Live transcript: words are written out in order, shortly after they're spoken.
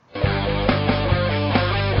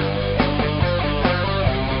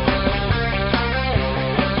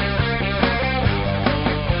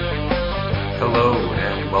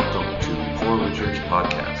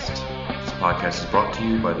podcast is brought to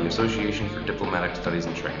you by the Association for Diplomatic Studies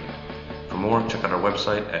and Training. For more, check out our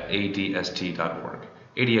website at adst.org.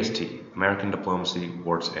 ADST, American Diplomacy,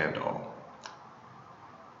 Warts and All.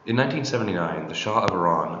 In 1979, the Shah of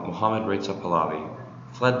Iran, Mohammad Reza Pahlavi,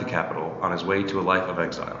 fled the capital on his way to a life of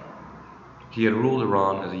exile. He had ruled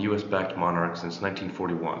Iran as a US-backed monarch since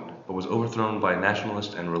 1941, but was overthrown by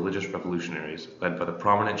nationalist and religious revolutionaries led by the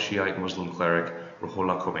prominent Shiite Muslim cleric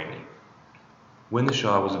Ruhollah Khomeini. When the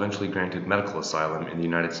Shah was eventually granted medical asylum in the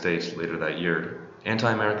United States later that year,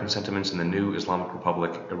 anti-American sentiments in the new Islamic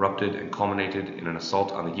Republic erupted and culminated in an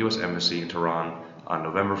assault on the US Embassy in Tehran on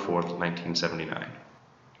November 4, 1979.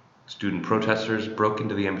 Student protesters broke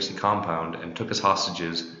into the embassy compound and took as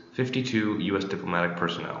hostages 52 US diplomatic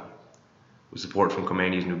personnel. With support from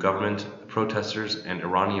Khomeini's new government, the protesters and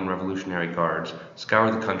Iranian Revolutionary Guards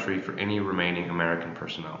scoured the country for any remaining American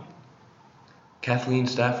personnel. Kathleen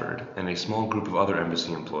Stafford and a small group of other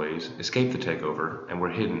embassy employees escaped the takeover and were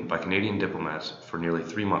hidden by Canadian diplomats for nearly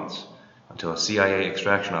 3 months, until a CIA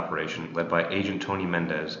extraction operation led by Agent Tony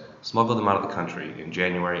Mendez smuggled them out of the country in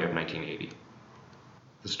January of 1980.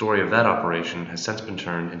 The story of that operation has since been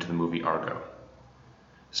turned into the movie Argo.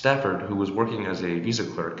 Stafford, who was working as a visa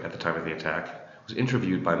clerk at the time of the attack, was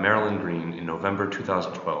interviewed by Marilyn Green in November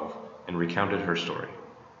 2012 and recounted her story.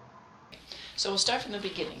 So we'll start from the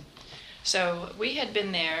beginning. So we had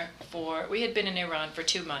been in Iran for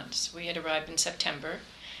 2 months. We had arrived in September.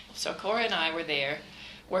 So Cora and I were there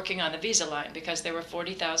working on the visa line because there were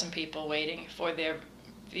 40,000 people waiting for their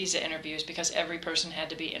visa interviews because every person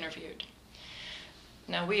had to be interviewed.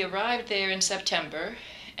 Now we arrived there in September,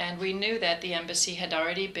 and we knew that the embassy had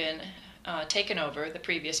already been taken over the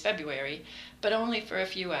previous February, but only for a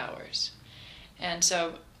few hours. And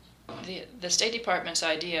so the State Department's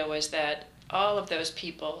idea was that all of those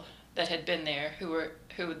people that had been there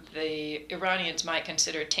who the Iranians might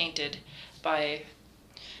consider tainted by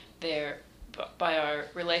our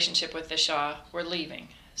relationship with the Shah were leaving.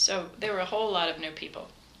 So there were a whole lot of new people.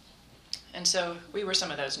 And so we were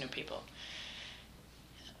some of those new people.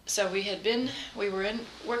 So we were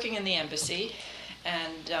working in the embassy,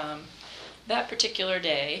 and that particular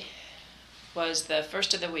day was the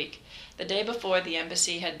first of the week. The day before, the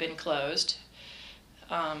embassy had been closed,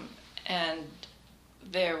 and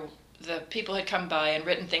the people had come by and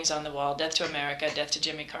written things on the wall: "Death to America, death to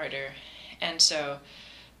Jimmy Carter." And so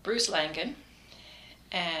Bruce Langan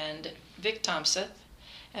and Vic Thompson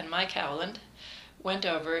and Mike Howland went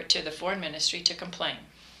over to the Foreign Ministry to complain.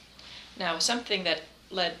 Now, something that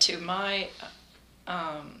led to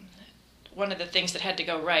one of the things that had to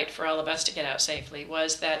go right for all of us to get out safely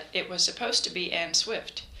was that it was supposed to be Anne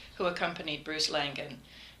Swift who accompanied Bruce Langan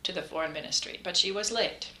to the Foreign Ministry, but she was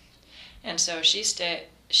late. And so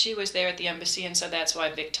she was there at the embassy, and so that's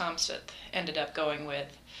why Vic Thompson ended up going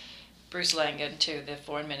with Bruce Langan to the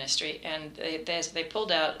Foreign Ministry. And as they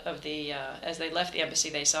pulled out of as they left the embassy,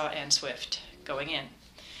 they saw Anne Swift going in.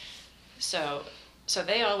 So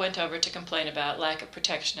they all went over to complain about lack of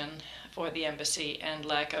protection for the embassy and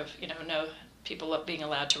lack of, no people being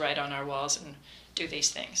allowed to write on our walls and do these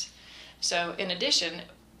things. So in addition,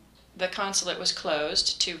 the consulate was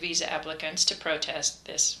closed to visa applicants to protest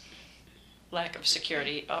this lack of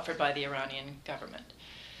security offered by the Iranian government.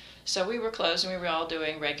 So we were closed, and we were all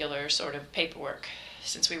doing regular sort of paperwork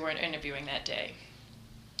since we weren't interviewing that day.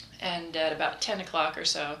 And at about 10 o'clock or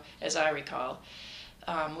so, as I recall,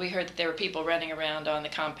 we heard that there were people running around on the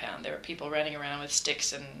compound. There were people running around with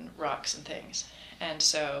sticks and rocks and things. And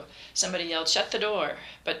so somebody yelled, "Shut the door."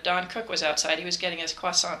 But Don Cook was outside. He was getting his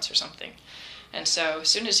croissants or something. And so as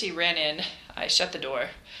soon as he ran in, I shut the door.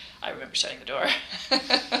 I remember shutting the door.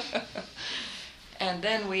 And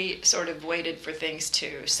then we sort of waited for things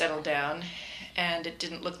to settle down, and it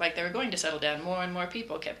didn't look like they were going to settle down. More and more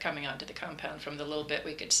people kept coming onto the compound from the little bit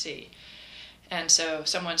we could see. And so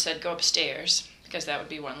someone said, "Go upstairs," because that would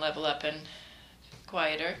be one level up and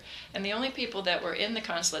quieter. And the only people that were in the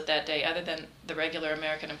consulate that day, other than the regular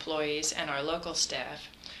American employees and our local staff,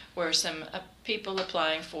 were some people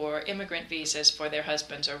applying for immigrant visas for their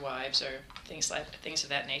husbands or wives or things of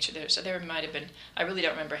that nature. So there might have been, I really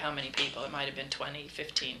don't remember how many people, it might have been 20,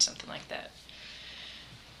 15, something like that.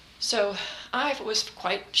 So I was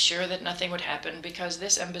quite sure that nothing would happen because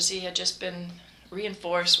this embassy had just been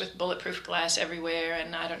reinforced with bulletproof glass everywhere,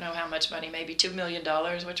 and I don't know how much money, maybe $2 million,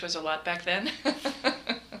 which was a lot back then,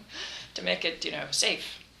 to make it,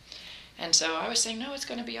 safe. And so I was saying, no, it's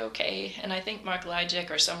going to be okay. And I think Mark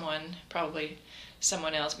Lyjak or someone, probably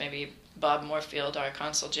someone else, maybe Bob Moorfield, our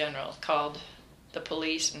consul general, called the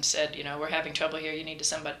police and said, we're having trouble here, you need to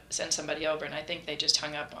send somebody over. And I think they just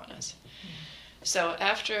hung up on us. So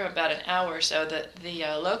after about an hour or so,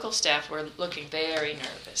 the local staff were looking very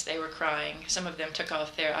nervous. They were crying. Some of them took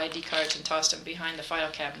off their ID cards and tossed them behind the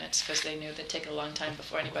file cabinets because they knew they'd take a long time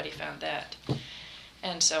before anybody found that.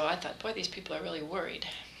 And so I thought, boy, these people are really worried.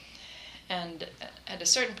 And at a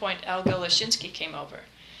certain point, Al Goloshinsky came over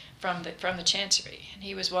from the Chancery. And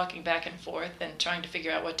he was walking back and forth and trying to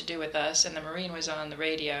figure out what to do with us. And the Marine was on the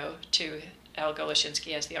radio to Al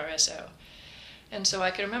Goloshinsky as the RSO. And so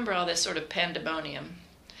I can remember all this sort of pandemonium.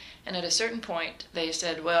 And at a certain point, they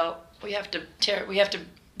said, well, we have to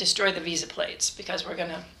destroy the visa plates because we're going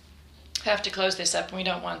to have to close this up, and we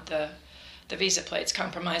don't want the visa plates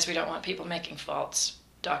compromised. We don't want people making false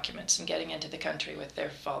documents and getting into the country with their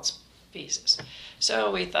false visas.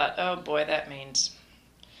 So we thought, oh boy, that means,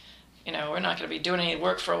 we're not going to be doing any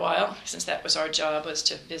work for a while, since that was our job, was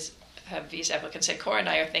to have visa applicants. And Cora and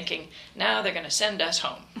I are thinking, now they're going to send us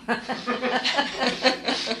home.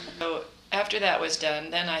 So after that was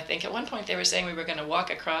done, then I think at one point they were saying we were going to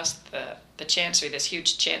walk across the Chancery, this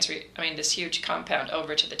huge compound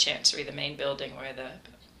over to the Chancery, the main building where the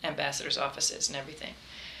ambassador's office is and everything.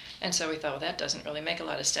 And so we thought, well, that doesn't really make a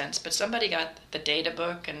lot of sense. But somebody got the data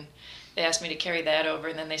book, and they asked me to carry that over,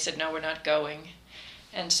 and then they said, no, we're not going.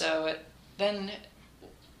 And so then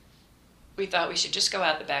we thought we should just go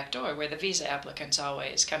out the back door where the visa applicants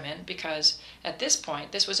always come in, because at this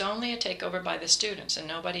point, this was only a takeover by the students, and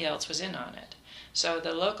nobody else was in on it. So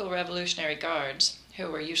the local Revolutionary Guards,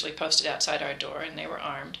 who were usually posted outside our door, and they were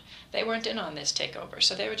armed, they weren't in on this takeover,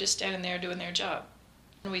 so they were just standing there doing their job.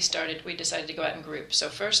 And we decided to go out in groups. So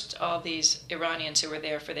first, all these Iranians who were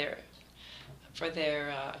there for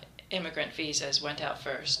their immigrant visas went out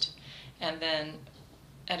first. And then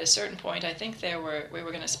at a certain point, I think we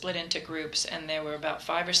were going to split into groups, and there were about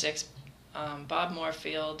 5 or 6, Bob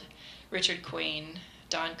Moorfield, Richard Queen,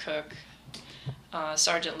 Don Cook,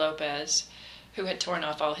 Sergeant Lopez, who had torn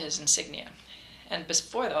off all his insignia. And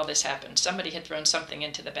before all this happened, somebody had thrown something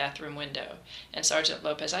into the bathroom window. And Sergeant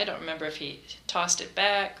Lopez, I don't remember if he tossed it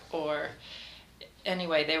back or...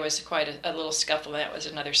 Anyway, there was quite a little scuffle. That was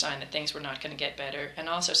another sign that things were not going to get better. And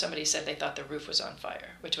also somebody said they thought the roof was on fire,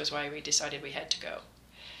 which was why we decided we had to go.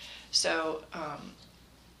 So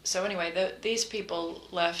anyway, these people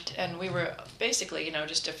left, and we were basically,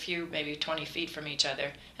 just a few, maybe 20 feet from each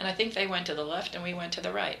other. And I think they went to the left and we went to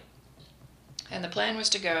the right. And the plan was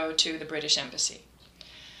to go to the British Embassy.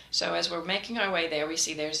 So as we're making our way there, we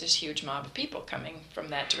see there's this huge mob of people coming from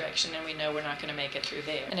that direction, and we know we're not going to make it through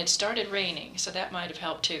there. And it started raining, so that might have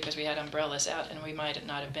helped too, because we had umbrellas out, and we might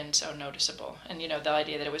not have been so noticeable. And the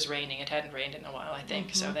idea that it was raining, it hadn't rained in a while, I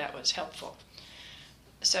think, so that was helpful.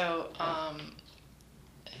 So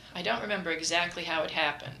I don't remember exactly how it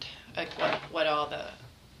happened, like what all the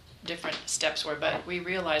different steps were, but we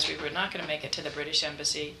realized we were not going to make it to the British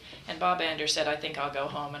Embassy, and Bob Anders said, I think I'll go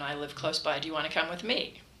home, and I live close by. Do you want to come with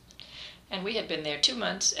me? And we had been there 2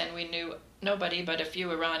 months, and we knew nobody but a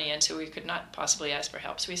few Iranians who we could not possibly ask for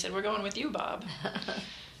help. So we said, we're going with you, Bob.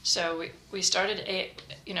 So we started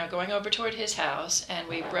going over toward his house, and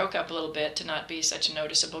we broke up a little bit to not be such a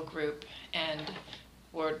noticeable group, and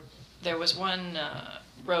there was one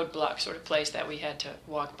roadblock sort of place that we had to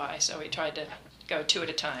walk by, so we tried to go 2 at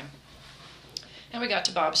a time. And we got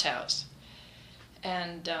to Bob's house.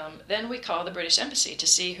 And then we called the British Embassy to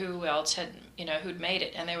see who else had, who'd made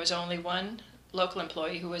it. And there was only one local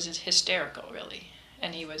employee who was hysterical, really.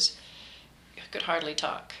 And he could hardly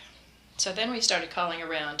talk. So then we started calling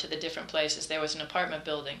around to the different places. There was an apartment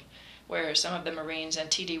building where some of the Marines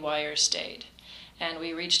and T.D. Wires stayed. And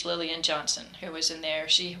we reached Lillian Johnson, who was in there.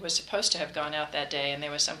 She was supposed to have gone out that day, and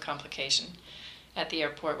there was some complication at the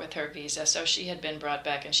airport with her visa. So she had been brought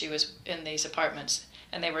back, and she was in these apartments.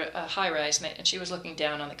 And they were a high-rise, and she was looking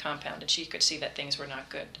down on the compound, and she could see that things were not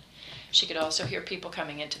good. She could also hear people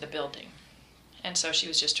coming into the building. And so she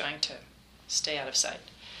was just trying to stay out of sight.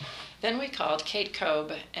 Then we called Kate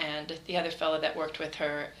Kobe and the other fellow that worked with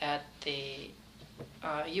her at the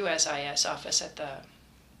USIS office at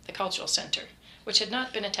the Cultural Center, which had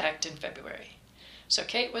not been attacked in February. So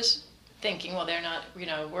Kate was thinking, well, they're not,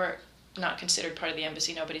 we're not considered part of the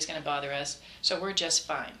embassy, nobody's going to bother us, so we're just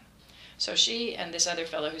fine. So she and this other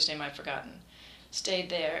fellow, whose name I've forgotten, stayed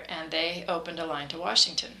there, and they opened a line to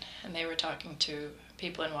Washington, and they were talking to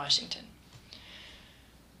people in Washington.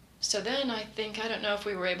 So then I don't know if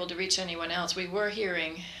we were able to reach anyone else. We were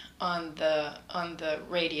hearing on the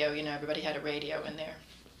radio, everybody had a radio in their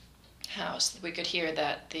house. We could hear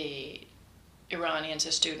that the Iranians,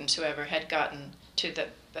 the students, whoever, had gotten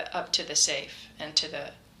up to the safe and to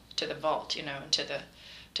the vault, and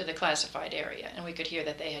to the classified area, and we could hear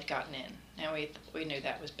that they had gotten in, and we knew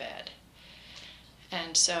that was bad.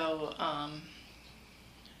 And so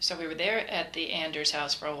So we were there at the Anders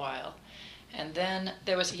house for a while. And then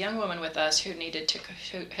there was a young woman with us who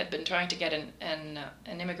had been trying to get an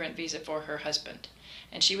immigrant visa for her husband.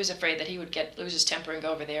 And she was afraid that he would lose his temper and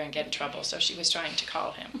go over there and get in trouble. So she was trying to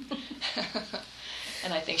call him.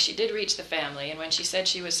 And I think she did reach the family. And when she said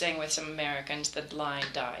she was staying with some Americans, the line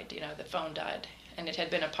died, the phone died. And it had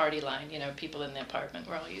been a party line, people in the apartment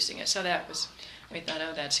were all using it. So we thought,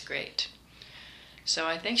 oh, that's great. So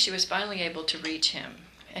I think she was finally able to reach him.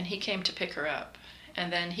 And he came to pick her up.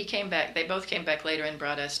 And then he came back. They both came back later and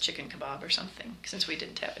brought us chicken kebab or something, since we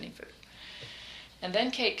didn't have any food. And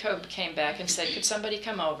then Kate Cobb came back and said, could somebody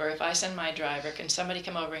come over, if I send my driver, can somebody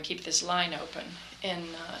come over and keep this line open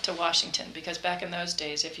to Washington? Because back in those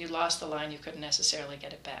days, if you lost the line, you couldn't necessarily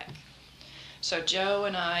get it back. So Joe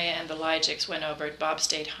and I and the Lygics went over. Bob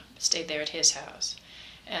stayed there at his house.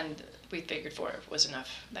 And we figured that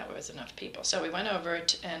was enough people. So we went over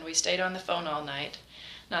and we stayed on the phone all night.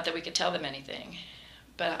 Not that we could tell them anything.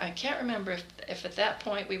 But I can't remember if at that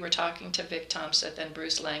point we were talking to Vic Thompson and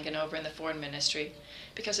Bruce Langan over in the foreign ministry,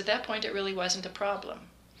 because at that point it really wasn't a problem.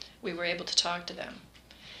 We were able to talk to them.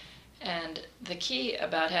 And the key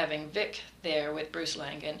about having Vic there with Bruce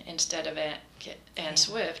Langan instead of Ann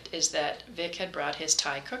Swift is that Vic had brought his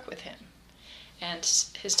Thai cook with him. And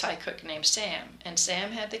his Thai cook named Sam. And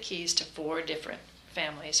Sam had the keys to 4 different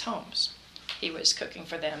families' homes. He was cooking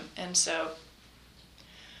for them. And so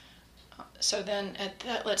then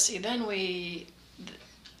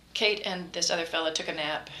Kate and this other fella took a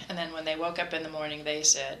nap, and then when they woke up in the morning, they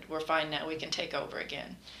said, we're fine now, we can take over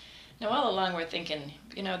again. Now, all along we're thinking,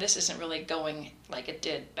 this isn't really going like it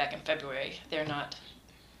did back in February. They're not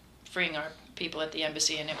freeing our people at the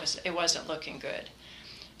embassy, and it wasn't looking good.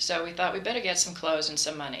 So we thought we better get some clothes and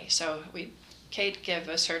some money. So Kate gave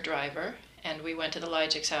us her driver, and we went to the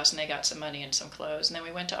Lygics' house, and they got some money and some clothes, and then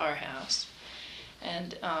we went to our house.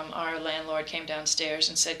 And our landlord came downstairs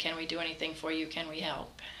and said, can we do anything for you? Can we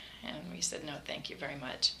help? And we said, no, thank you very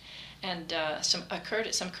much. And some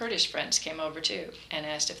Kurdish friends came over too and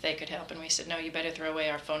asked if they could help. And we said, no, you better throw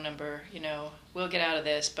away our phone number. We'll get out of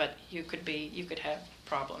this, but you could have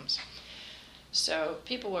problems. So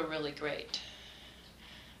people were really great.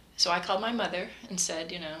 So I called my mother and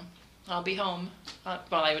said, I'll be home.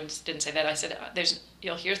 I didn't say that. I said,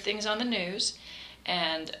 you'll hear things on the news.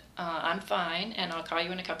 And I'm fine, and I'll call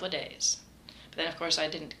you in a couple of days. But then, of course, I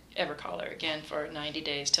didn't ever call her again for 90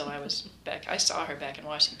 days till I was back. I saw her back in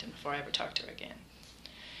Washington before I ever talked to her again.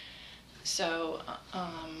 So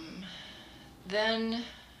then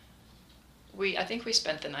I think we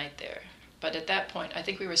spent the night there. But at that point, I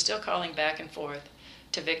think we were still calling back and forth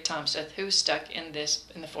to Vic Thompson, who's stuck in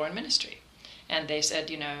the foreign ministry. And they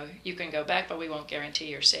said, you can go back, but we won't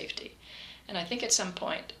guarantee your safety. And I think at some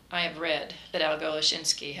point I have read that Al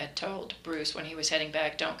Golashinsky had told Bruce when he was heading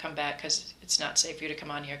back, don't come back because it's not safe for you to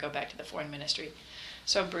come on here, go back to the foreign ministry.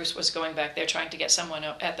 So Bruce was going back there trying to get someone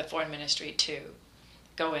at the foreign ministry to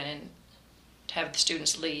go in and have the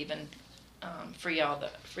students leave and free all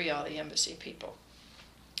the embassy people.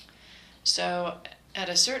 So at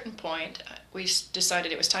a certain point we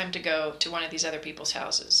decided it was time to go to one of these other people's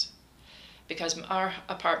houses because our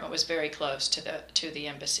apartment was very close to the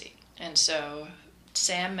embassy. And so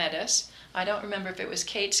Sam met us. I don't remember if it was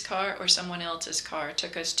Kate's car or someone else's car,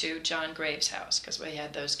 took us to John Graves' house because we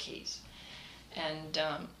had those keys. And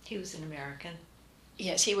he was an American.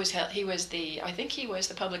 Yes, I think he was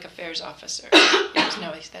the public affairs officer.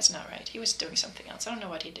 No, that's not right. He was doing something else. I don't know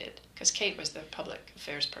what he did because Kate was the public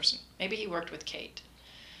affairs person. Maybe he worked with Kate.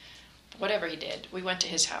 But whatever he did, we went to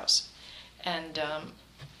his house. And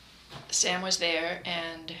Sam was there,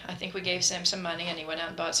 and I think we gave Sam some money, and he went out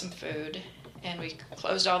and bought some food, and we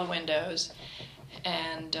closed all the windows,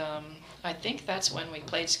 and I think that's when we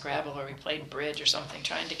played Scrabble or we played bridge or something,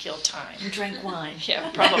 trying to kill time. And drank wine.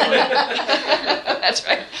 Yeah, probably. That's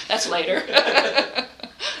right. That's later.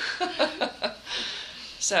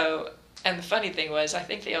 So, and the funny thing was, I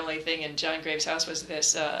think the only thing in John Graves' house was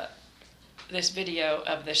this video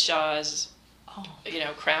of the Shah's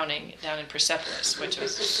crowning down in Persepolis, which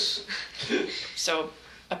was so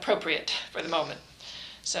appropriate for the moment.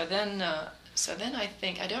 So then I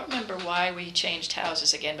think, I don't remember why we changed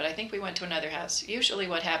houses again, but I think we went to another house. Usually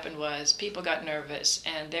what happened was people got nervous,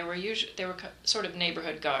 and there were sort of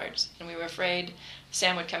neighborhood guards, and we were afraid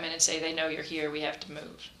Sam would come in and say, they know you're here, we have to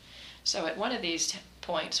move. So at one of these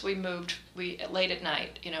points, we moved, late at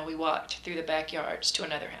night, we walked through the backyards to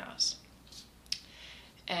another house.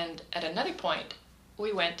 And at another point,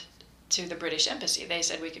 we went to the British Embassy. They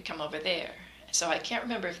said we could come over there. So I can't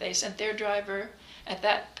remember if they sent their driver at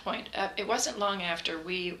that point. It wasn't long after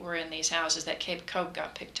we were in these houses that Cape Cope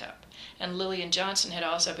got picked up. And Lillian Johnson had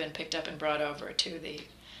also been picked up and brought over to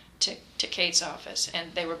Kate's office,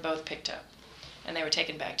 and they were both picked up. And they were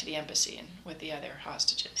taken back to the embassy and with the other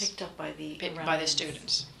hostages. Picked up by the Iranians. By the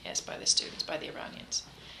students. Yes, by the students, by the Iranians.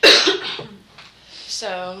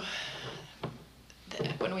 So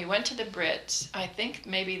when we went to the Brits, I think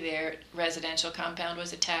maybe their residential compound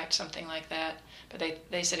was attacked, something like that. But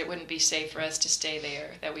they said it wouldn't be safe for us to stay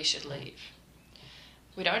there, that we should leave.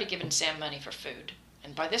 We'd already given Sam money for food.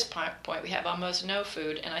 And by this point, we have almost no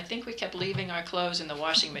food. And I think we kept leaving our clothes in the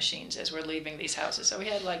washing machines as we're leaving these houses. So we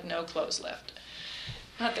had like no clothes left.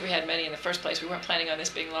 Not that we had many in the first place. We weren't planning on this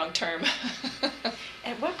being long term.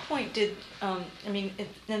 At what point did, in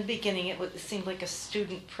the beginning it seemed like a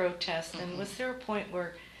student protest, and was there a point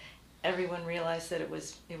where everyone realized that it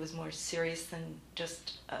was more serious than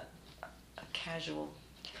just a casual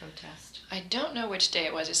protest? I don't know which day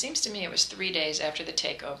it was. It seems to me it was 3 days after the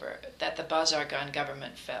takeover that the Bazargan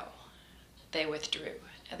government fell. They withdrew,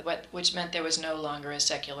 which meant there was no longer a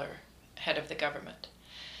secular head of the government.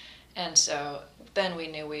 And so then we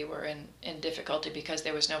knew we were in difficulty because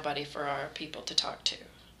there was nobody for our people to talk to,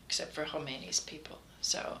 except for Khomeini's people.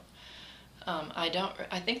 So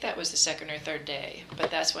I think that was the second or third day, but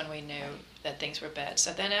that's when we knew that things were bad.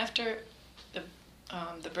 So then after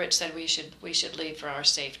the Brits said we should leave for our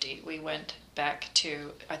safety, we went back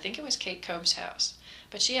to, I think it was Kate Cope's house,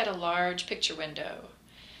 but she had a large picture window,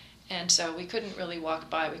 and so we couldn't really walk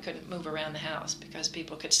by. We couldn't move around the house because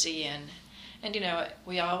people could see in. And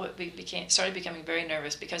we started becoming very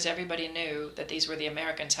nervous because everybody knew that these were the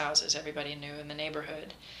Americans' houses. Everybody knew in the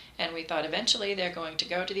neighborhood, and we thought eventually they're going to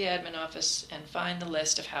go to the admin office and find the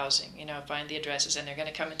list of housing, find the addresses, and they're going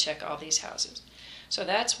to come and check all these houses. So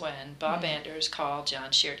that's when Bob Anders called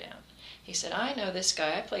John Sheardown. He said, "I know this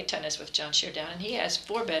guy. I play tennis with John Sheardown, and he has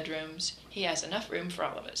 4 bedrooms. He has enough room for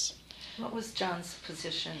all of us." What was John's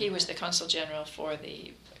position? He was the consul general for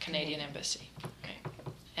the Canadian embassy. Okay.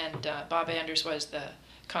 And Bob Anders was the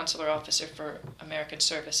consular officer for American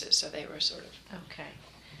Services, so they were sort of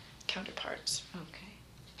counterparts. Okay.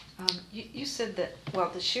 You said that,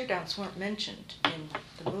 the Sheardowns weren't mentioned in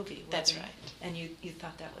the movie. That's right. And you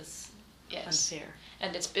thought that was Yes. unfair.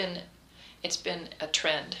 And it's been a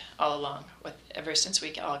trend all along, ever since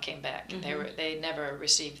we all came back. Mm-hmm. They never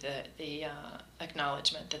received the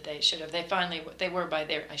acknowledgement that they should have. They were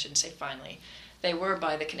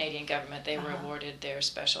by the Canadian government. They were awarded their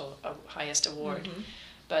special highest award. Mm-hmm.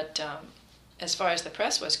 But as far as the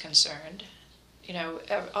press was concerned,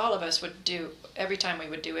 all of us would do, every time we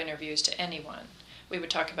would do interviews to anyone, we would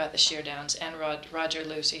talk about the Sheardowns and Roger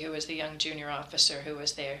Lucy, who was the young junior officer who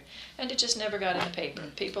was there. And it just never got in the paper.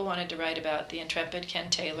 People wanted to write about the intrepid Ken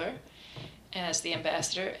Taylor as the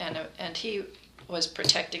ambassador, and he was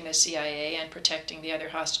protecting the CIA and protecting the other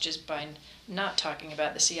hostages by not talking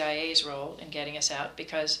about the CIA's role in getting us out,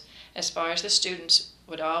 because as far as the students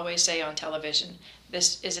would always say on television,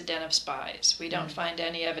 this is a den of spies. We don't find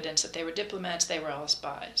any evidence that they were diplomats, they were all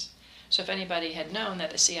spies. So if anybody had known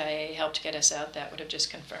that the CIA helped get us out, that would have just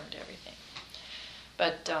confirmed everything.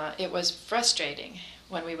 But it was frustrating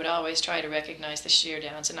when we would always try to recognize the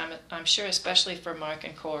Sheardowns, and I'm sure especially for Mark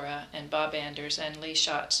and Cora and Bob Anders and Lee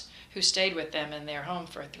Schatz, who stayed with them in their home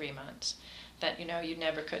for 3 months, that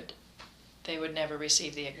they would never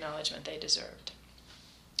receive the acknowledgement they deserved.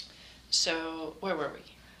 So where were we?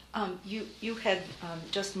 You had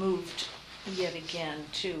just moved yet again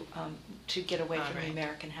to get away from the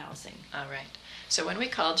American housing. All right. So when we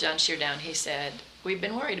called John Sheardown, he said, "We've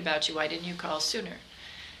been worried about you. Why didn't you call sooner?"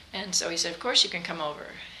 And so he said, "Of course you can come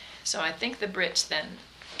over." So I think the Brits then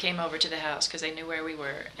came over to the house because they knew where we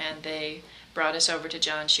were, and they brought us over to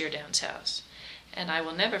John Sheardown's house. And I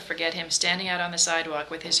will never forget him standing out on the sidewalk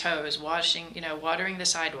with his hose, watering the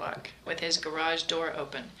sidewalk with his garage door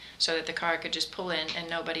open so that the car could just pull in and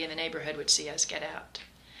nobody in the neighborhood would see us get out.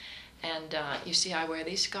 And you see I wear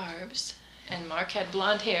these scarves, and Mark had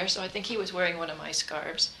blonde hair, so I think he was wearing one of my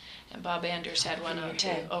scarves, and Bob Anders had one on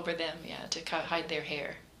too, over them, to hide their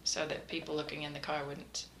hair so that people looking in the car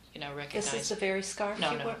wouldn't, recognize. Is this the very scarf you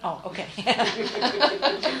No. wore? Oh, okay.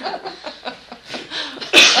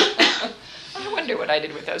 I wonder what I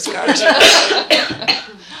did with those scarves.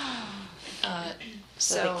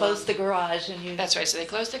 So they closed the garage and you... That's right, so they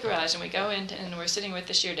closed the garage and we go in and we're sitting with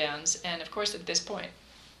the Sheardowns, and of course at this point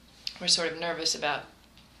we're sort of nervous about,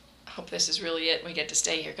 I hope this is really it and we get to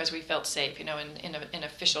stay here, because we felt safe, in an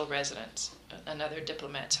official residence, another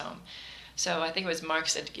diplomat's home. So I think it was Mark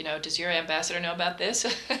said, does your ambassador know about this?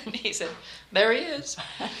 And he said, there he is.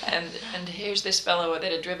 And here's this fellow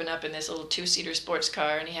that had driven up in this little 2-seater sports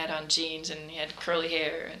car, and he had on jeans and he had curly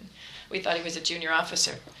hair, and we thought he was a junior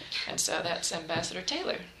officer. And so that's Ambassador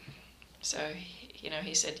Taylor. So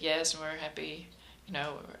he said yes, and we're happy,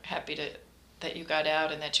 that you got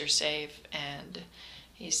out and that you're safe. And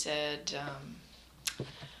he said,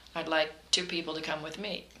 I'd like 2 people to come with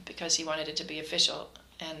me, because he wanted it to be official,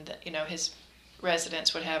 and his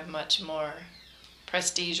residence would have much more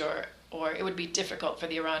prestige, or it would be difficult for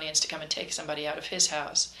the Iranians to come and take somebody out of his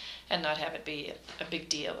house and not have it be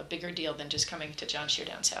a bigger deal than just coming to John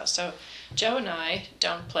Sheardown's house. So Joe and I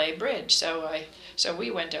don't play bridge, so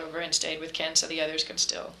we went over and stayed with Ken so the others could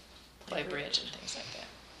still play bridge and things like that.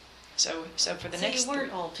 So for the next. So you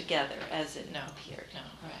weren't all together as it No, appeared. no,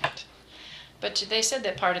 right. But they said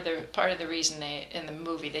that part of the reason they in the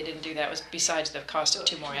movie they didn't do that was, besides the cost of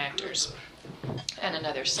 2 more actors and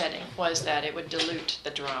another setting, was that it would dilute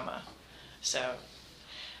the drama. So,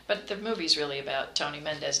 but the movie's really about Tony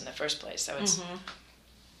Mendez in the first place, so it's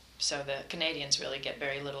so the Canadians really get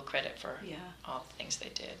very little credit for all the things they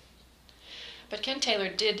did. But Ken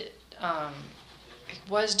Taylor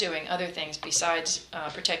was doing other things besides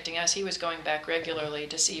protecting us. He was going back regularly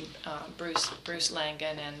to see Bruce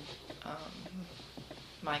Langan and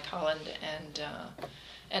Mike Holland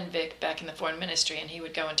and Vic back in the foreign ministry, and he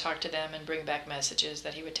would go and talk to them and bring back messages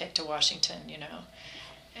that he would take to Washington,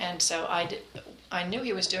 And so I knew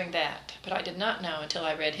he was doing that, but I did not know until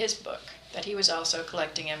I read his book that he was also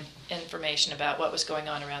collecting information about what was going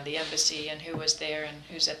on around the embassy and who was there and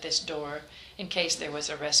who's at this door in case there was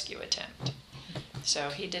a rescue attempt. So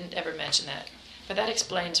he didn't ever mention that. But that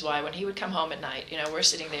explains why when he would come home at night, we're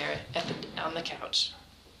sitting there on the couch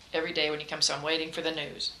every day when he comes home waiting for the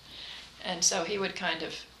news. And so he would kind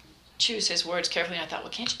of choose his words carefully, and I thought,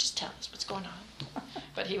 well, can't you just tell us what's going on?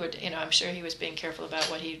 But he would, I'm sure he was being careful about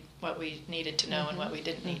what we needed to know and what we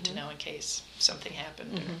didn't need to know in case something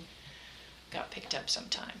happened or got picked up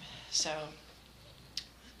sometime. So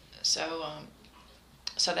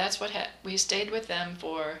that's what we stayed with them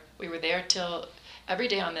we were there till every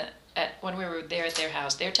day when we were there at their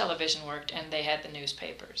house. Their television worked and they had the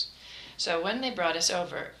newspapers. So when they brought us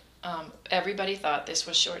over, everybody thought this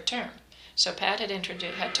was short term. So Pat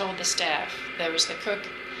had told the staff, there was the cook,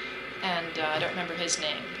 and I don't remember his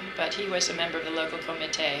name, but he was a member of the local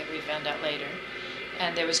comité, we found out later.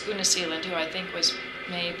 And there was Guna Sealand, who I think was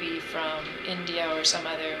maybe from India or some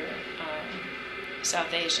other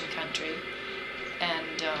South Asian country.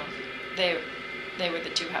 And they were the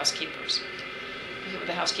 2 housekeepers,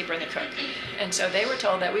 the housekeeper and the cook. And so they were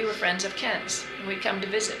told that we were friends of Ken's, and we'd come to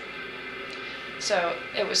visit. So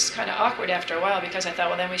it was kind of awkward after a while, because I thought,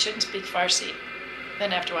 well, then we shouldn't speak Farsi.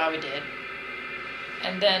 Then after a while we did.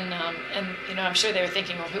 And then, I'm sure they were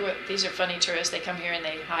thinking, well, these are funny tourists. They come here and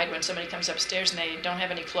they hide when somebody comes upstairs and they don't have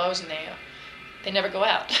any clothes and they never go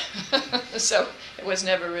out. So it was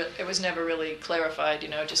never really clarified,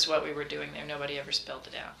 just what we were doing there. Nobody ever spelled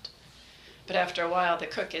it out. But after a while, the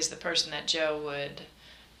cook is the person that Joe would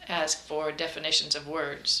ask for definitions of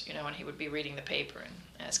words, when he would be reading the paper and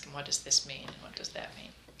ask him, what does this mean? What does that mean?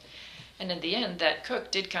 And in the end, that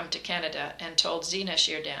cook did come to Canada and told Zena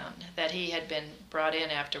Sheardown that he had been brought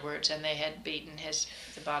in afterwards and they had beaten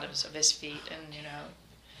the bottoms of his feet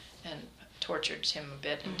and tortured him a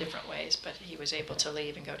bit in different ways, but he was able to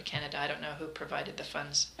leave and go to Canada. I don't know who provided the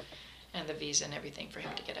funds and the visa and everything for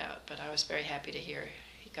him to get out, but I was very happy to hear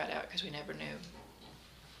he got out because we never knew.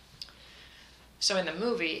 So in the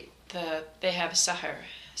movie, they have Sahar,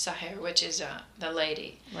 which is the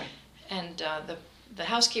lady. Right. And the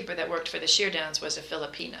housekeeper that worked for the Sheardowns was a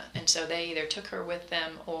Filipina, and so they either took her with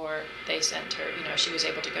them or they sent her, she was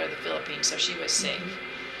able to go to the Philippines, so she was safe.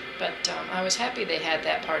 But I was happy they had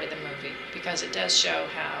that part of the movie, because it does show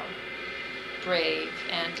how brave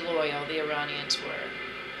and loyal the Iranians were.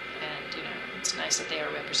 And, it's nice that they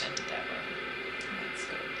are represented that way.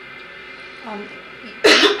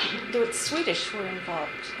 The Swedish were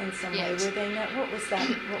involved in some Yes. way. Were they not? What was that?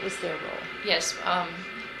 What was their role? Yes,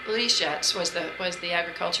 Lee Schatz was the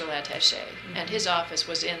agricultural attaché, and his office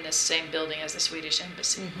was in this same building as the Swedish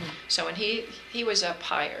embassy. So when he was up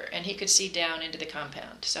higher, and he could see down into the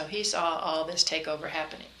compound, so he saw all this takeover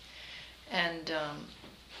happening. And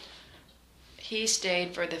he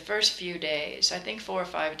stayed for the first few days, I think 4 or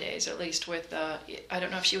 5 days at least, with, I don't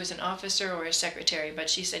know if she was an officer or a secretary, but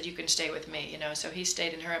she said, you can stay with me, so he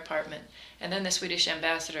stayed in her apartment. And then the Swedish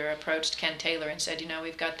ambassador approached Ken Taylor and said,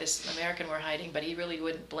 we've got this American we're hiding, but he really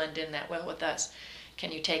wouldn't blend in that well with us.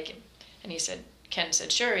 Can you take him? And Ken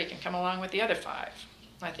said, sure, he can come along with the other 5.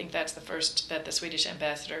 I think that's the first that the Swedish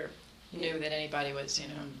ambassador knew that anybody was,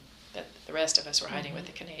 that the rest of us were hiding with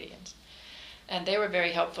the Canadians. And they were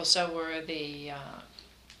very helpful. So were the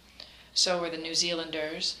New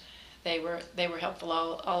Zealanders. They were helpful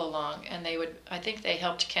all along, and I think they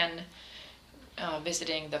helped Ken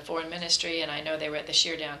visiting the foreign ministry, and I know they were at the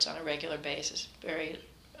Sheerdowns on a regular basis. Very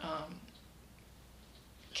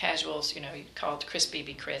casuals, he called Chris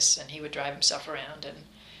Beebe Chris, and he would drive himself around, and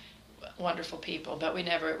wonderful people. But we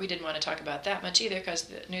didn't want to talk about that much either, because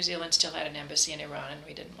New Zealand still had an embassy in Iran, and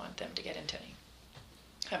we didn't want them to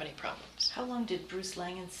have any problems. How long did Bruce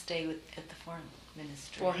Langan stay at the foreign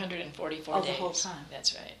ministry? 444 days. The whole time.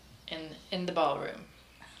 That's right. In the ballroom.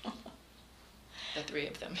 The three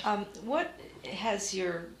of them. What has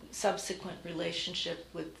your subsequent relationship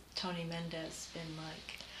with Tony Mendez been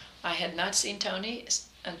like? I had not seen Tony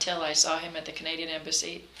until I saw him at the Canadian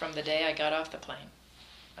Embassy from the day I got off the plane.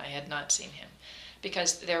 I had not seen him.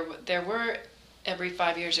 Because there were, every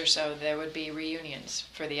 5 years or so, there would be reunions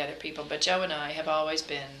for the other people. But Joe and I have always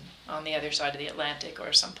been on the other side of the Atlantic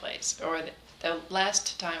or someplace. Or the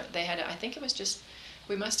last time they had, I think it was just,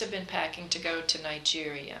 we must have been packing to go to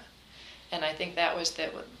Nigeria. And I think that was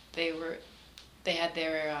that they had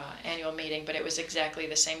their annual meeting, but it was exactly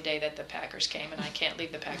the same day that the Packers came, and I can't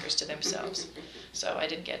leave the Packers to themselves, so I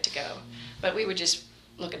didn't get to go. But we would just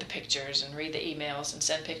look at the pictures and read the emails and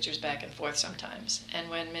send pictures back and forth sometimes. And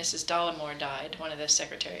when Mrs. Dollimore died, one of the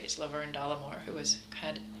secretaries, Laverne Dollimore, who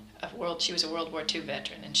she was a World War II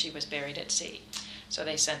veteran, and she was buried at sea. So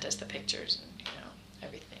they sent us the pictures and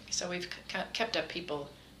everything. So we've kept up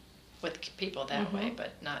with people that way,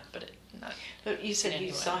 but not. But you said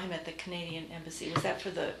you saw him at the Canadian Embassy. Was that for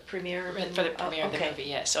the premiere? For the premiere of the movie,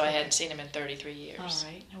 yes. So I hadn't seen him in 33 years.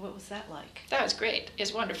 All right. And what was that like? That was great.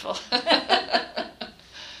 It's wonderful.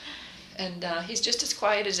 And he's just as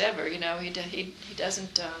quiet as ever. He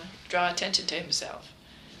doesn't draw attention to himself.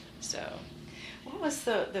 So. What was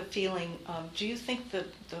the feeling? Do you think the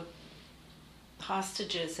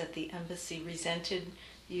hostages at the embassy resented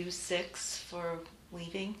you six for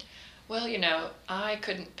leaving? Well, I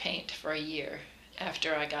couldn't paint for a year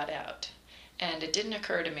after I got out. And it didn't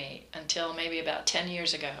occur to me until maybe about 10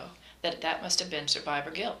 years ago that must have been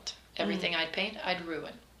survivor guilt. Everything I'd paint, I'd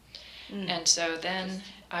ruin. And so then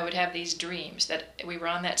I would have these dreams that we were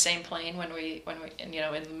on that same plane when we in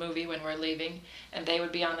the movie when we're leaving, and they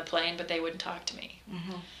would be on the plane, but they wouldn't talk to me.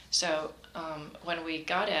 Mm-hmm. So when we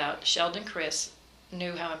got out, Sheldon Chris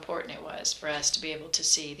knew how important it was for us to be able to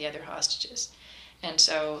see the other hostages. And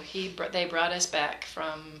so they brought us back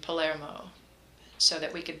from Palermo so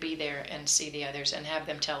that we could be there and see the others and have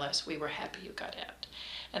them tell us we were happy you got out.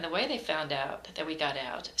 And the way they found out that we got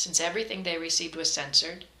out, since everything they received was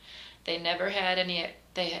censored, they never had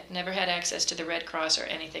access to the Red Cross or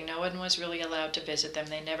anything. No one was really allowed to visit them.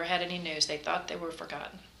 They never had any news. They thought they were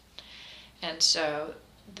forgotten. And so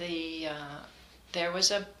there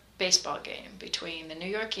was a baseball game between the New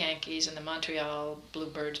York Yankees and the Montreal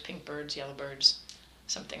Bluebirds, Pinkbirds, Yellowbirds,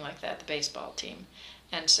 something like that, the baseball team.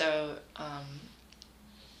 And so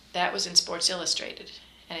that was in Sports Illustrated.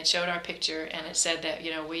 And it showed our picture, and it said that,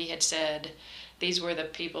 we had said these were the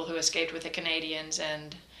people who escaped with the Canadians,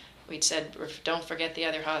 and we'd said, don't forget the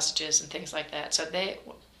other hostages and things like that. So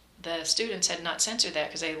the students had not censored that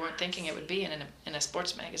because they weren't thinking it would be in a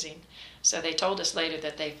sports magazine. So they told us later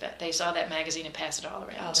that they saw that magazine and passed it all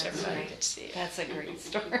around so everybody could see it. That's a great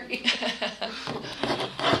story.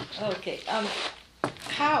 Okay.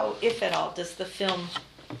 How, if at all, does the film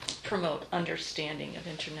promote understanding of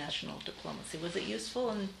international diplomacy? Was it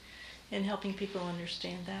useful in helping people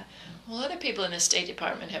understand that? Well, other people in the State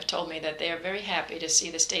Department have told me that they are very happy to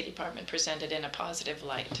see the State Department presented in a positive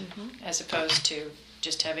light, as opposed to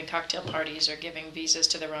just having cocktail parties or giving visas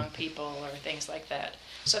to the wrong people or things like that.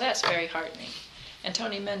 So that's very heartening. And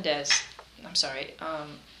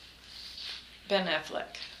Ben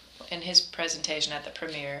Affleck, in his presentation at the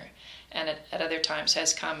premiere and at other times,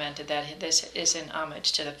 has commented that this is an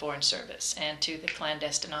homage to the Foreign Service and to the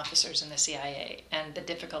clandestine officers in the CIA and the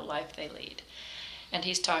difficult life they lead. And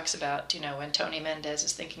he talks about, when Tony Mendez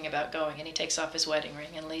is thinking about going and he takes off his wedding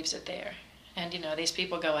ring and leaves it there. And, these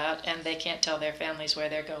people go out and they can't tell their families where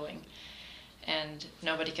they're going. And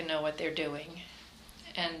nobody can know what they're doing.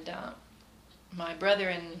 And my brother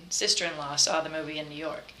and sister-in-law saw the movie in New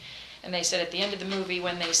York. And they said at the end of the movie,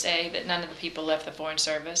 when they say that none of the people left the Foreign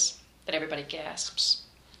Service, that everybody gasps.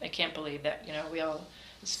 They can't believe that, we all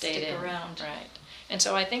stayed in. Around. Right. And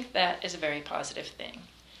so I think that is a very positive thing.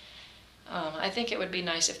 I think it would be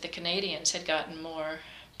nice if the Canadians had gotten more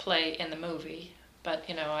play in the movie. But,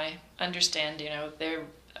 I understand,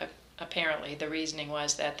 apparently the reasoning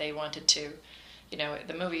was that they wanted to,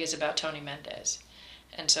 the movie is about Tony Mendez.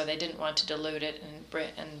 and so they didn't want to dilute it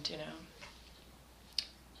and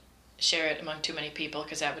share it among too many people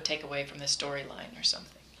because that would take away from the storyline or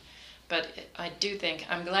something. But I do think,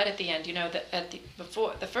 I'm glad at the end, that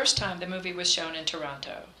before the first time the movie was shown in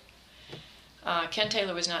Toronto, Ken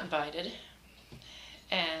Taylor was not invited,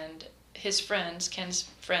 and Ken's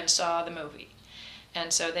friends saw the movie,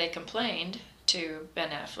 and so they complained to Ben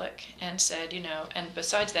Affleck and said, and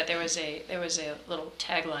besides that, there was a little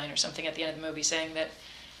tagline or something at the end of the movie saying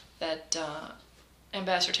that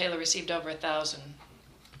Ambassador Taylor received over 1,000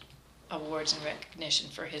 awards and recognition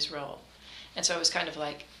for his role. And so it was kind of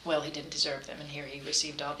like, well, he didn't deserve them, and here he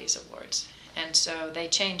received all these awards. And so they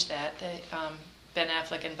changed that. Ben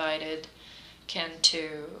Affleck invited Ken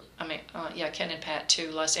and Pat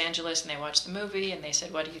to Los Angeles, and they watched the movie, and they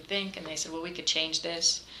said, what do you think? And they said, well, we could change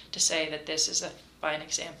this to say that this is a fine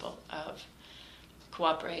example of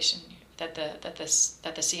cooperation, that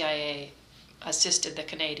the CIA assisted the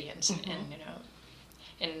Canadians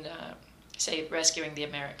in say, rescuing the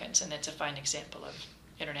Americans, and it's a fine example of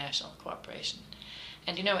international cooperation.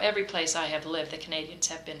 And every place I have lived, the Canadians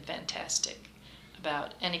have been fantastic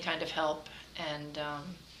about any kind of help, and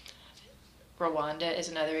Rwanda is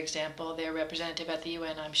another example. Their representative at the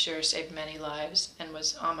UN, I'm sure, saved many lives and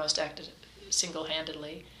was almost acted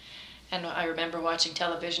single-handedly. And I remember watching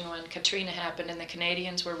television when Katrina happened, and the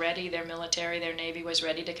Canadians were ready, their military, their Navy was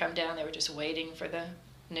ready to come down. They were just waiting for the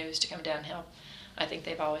news to come down and help. I think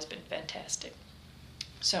they've always been fantastic.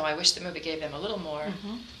 So I wish the movie gave them a little more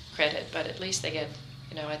credit, but at least they get,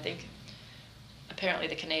 I think apparently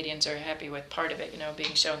the Canadians are happy with part of it,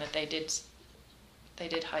 being shown that they did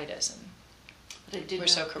hide us, and we're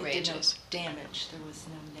so courageous. It did no damage. There was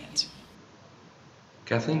no damage.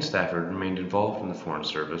 Kathleen Stafford remained involved in the Foreign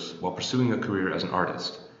Service while pursuing a career as an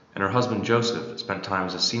artist, and her husband Joseph spent time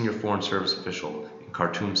as a senior Foreign Service official in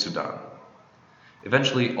Khartoum, Sudan.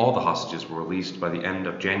 Eventually, all the hostages were released by the end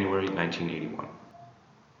of January 1981.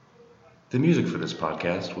 The music for this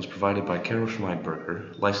podcast was provided by Carol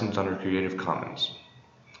Schmeidberger, licensed under Creative Commons.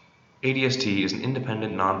 ADST is an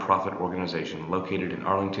independent nonprofit organization located in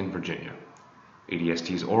Arlington, Virginia.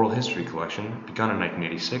 ADST's oral history collection, begun in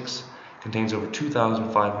 1986, contains over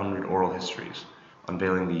 2,500 oral histories,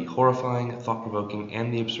 unveiling the horrifying, thought-provoking,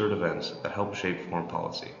 and the absurd events that help shape foreign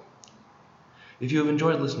policy. If you have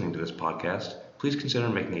enjoyed listening to this podcast, please consider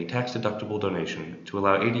making a tax-deductible donation to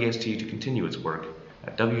allow ADST to continue its work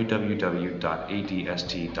at www.adst.org.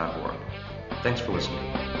 Thanks for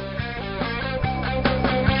listening.